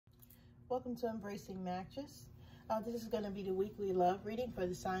Welcome to Embracing Mactress. This is going to be the weekly love reading for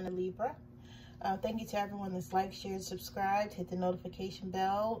the sign of Libra. Thank you to everyone that's liked, shared, subscribed, hit the notification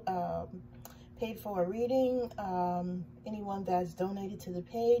bell, paid for a reading. Anyone that's donated to the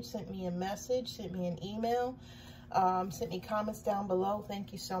page, sent me a message, sent me an email, sent me comments down below.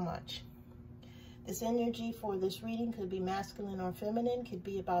 Thank you so much. This energy for this reading could be masculine or feminine, could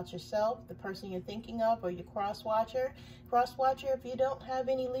be about yourself, the person you're thinking of, or your cross-watcher. Cross-watcher, if you don't have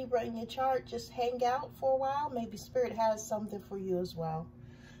any Libra in your chart, just hang out for a while. Maybe Spirit has something for you as well.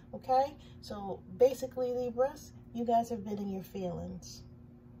 Okay? So basically, Libras, you guys have been in your feelings.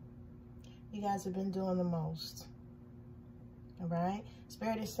 You guys have been doing the most. All right?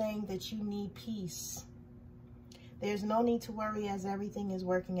 Spirit is saying that you need peace. There's no need to worry as everything is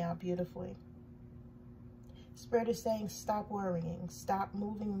working out beautifully. Spirit is saying stop worrying, stop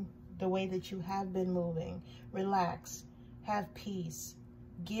moving the way that you have been moving. Relax, have peace,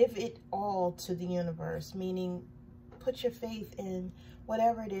 give it all to the universe, meaning put your faith in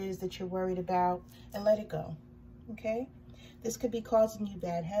whatever it is that you're worried about and let it go, okay? This could be causing you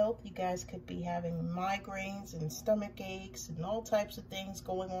bad health. You guys could be having migraines and stomach aches and all types of things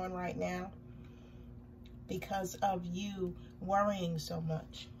going on right now because of you worrying so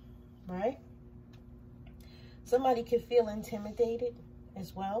much, right? Somebody could feel intimidated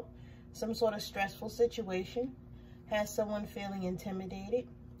as well. Some sort of stressful situation has someone feeling intimidated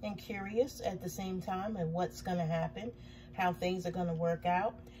and curious at the same time at what's going to happen, how things are going to work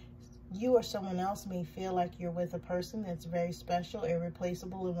out. You or someone else may feel like you're with a person that's very special,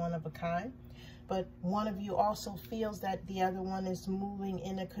 irreplaceable, and one of a kind. But one of you also feels that the other one is moving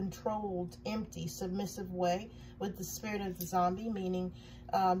in a controlled, empty, submissive way with the spirit of the zombie, meaning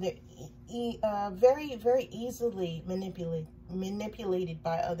they're very, very easily manipulated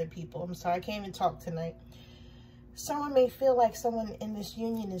by other people. I'm sorry, I can't even talk tonight. Someone may feel like someone in this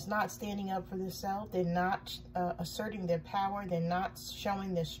union is not standing up for themselves. They're not asserting their power. They're not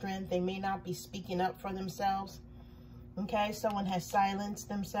showing their strength. They may not be speaking up for themselves. Okay, someone has silenced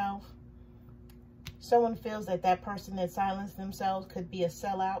themselves. Someone feels that that person that silenced themselves could be a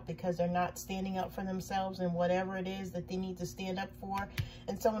sellout because they're not standing up for themselves and whatever it is that they need to stand up for.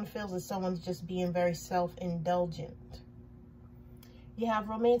 And someone feels that someone's just being very self-indulgent. You have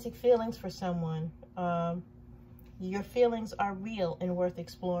romantic feelings for someone. Your feelings are real and worth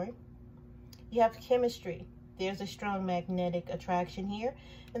exploring. You have chemistry. There's a strong magnetic attraction here.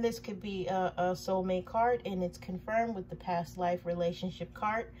 And this could be a soulmate card, and it's confirmed with the past life relationship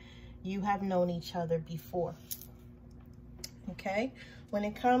card. You have known each other before. Okay? When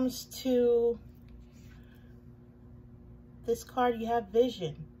it comes to this card, you have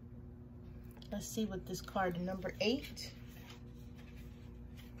vision. Let's see what this card, number 8.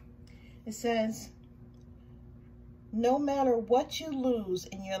 It says, no matter what you lose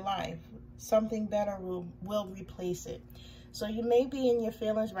in your life, something better will replace it. So you may be in your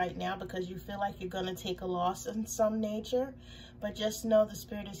feelings right now because you feel like you're going to take a loss in some nature. But just know the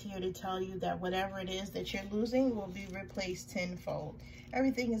Spirit is here to tell you that whatever it is that you're losing will be replaced tenfold.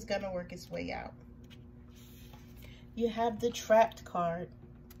 Everything is going to work its way out. You have the Trapped card.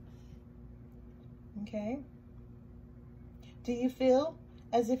 Okay? Do you feel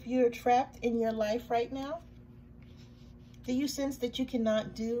as if you're trapped in your life right now? Do you sense that you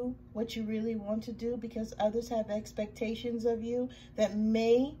cannot do what you really want to do because others have expectations of you that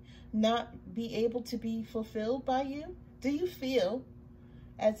may not be able to be fulfilled by you? Do you feel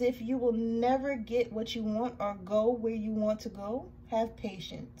as if you will never get what you want or go where you want to go? Have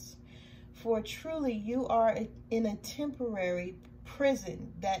patience. For truly you are in a temporary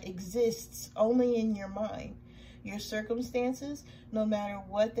prison that exists only in your mind. Your circumstances, no matter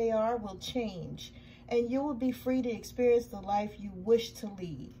what they are, will change. And you will be free to experience the life you wish to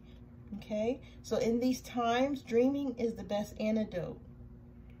lead. Okay? So in these times, dreaming is the best antidote.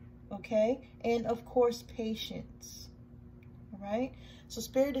 Okay? And of course, patience. Right? So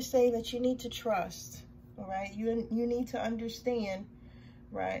Spirit is saying that you need to trust, all right? You need to understand,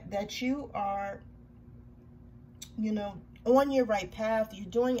 right, that you are, you know, on your right path. You're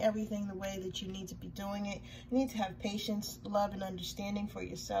doing everything the way that you need to be doing it. You need to have patience, love, and understanding for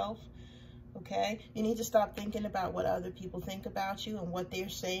yourself, okay? You need to stop thinking about what other people think about you and what they're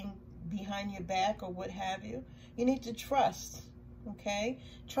saying behind your back or what have you. You need to trust, okay?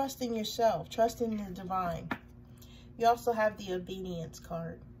 Trust in yourself. Trust in the divine. You also have the obedience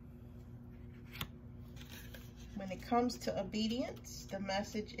card. When it comes to obedience, the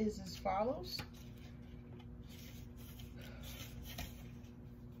message is as follows.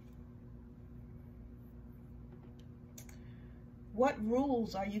 What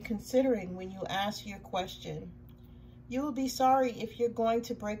rules are you considering when you ask your question? You will be sorry if you're going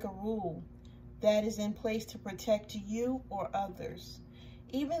to break a rule that is in place to protect you or others.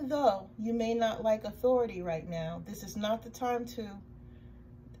 Even though you may not like authority right now, this is not the time to,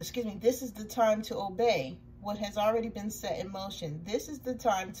 this is the time to obey what has already been set in motion. This is the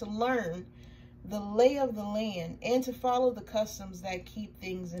time to learn the lay of the land and to follow the customs that keep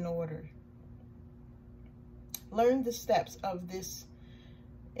things in order. Learn the steps of this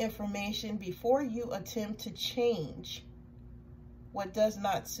information before you attempt to change what does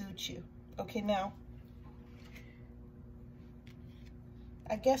not suit you. Okay, now,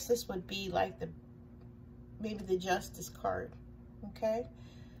 I guess this would be like maybe the Justice card, okay?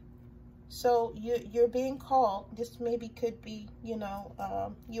 So you're being called, this maybe could be, you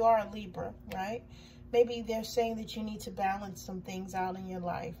know, you are a Libra, right? Maybe they're saying that you need to balance some things out in your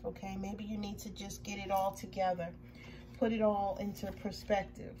life, okay? Maybe you need to just get it all together, put it all into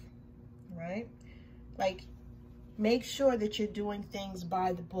perspective, right? Like, make sure that you're doing things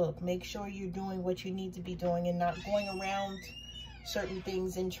by the book. Make sure you're doing what you need to be doing and not going around certain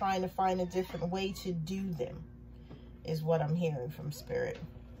things and trying to find a different way to do them, is what I'm hearing from Spirit.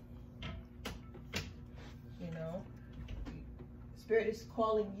 You know, Spirit is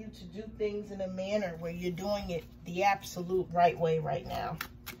calling you to do things in a manner where you're doing it the absolute right way right now.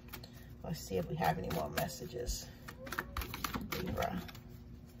 Let's see if we have any more messages. Libra.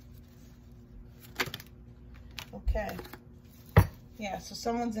 Okay. Yeah, so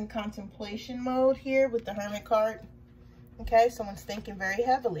someone's in contemplation mode here with the Hermit card. Okay, someone's thinking very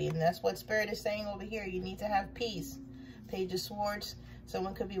heavily, and that's what Spirit is saying over here. You need to have peace. Page of Swords.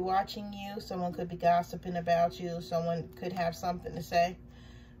 Someone could be watching you. Someone could be gossiping about you. Someone could have something to say.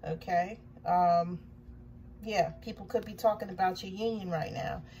 Okay. Yeah, people could be talking about your union right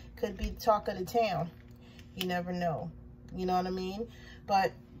now. Could be talk of the town. You never know. You know what I mean?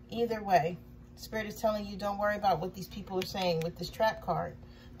 But either way, Spirit is telling you, don't worry about what these people are saying with this trap card.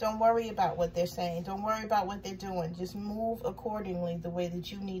 Don't worry about what they're saying. Don't worry about what they're doing. Just move accordingly the way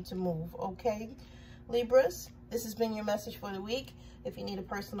that you need to move, okay? Libras, this has been your message for the week. If you need a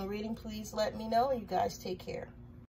personal reading, please let me know. You guys take care.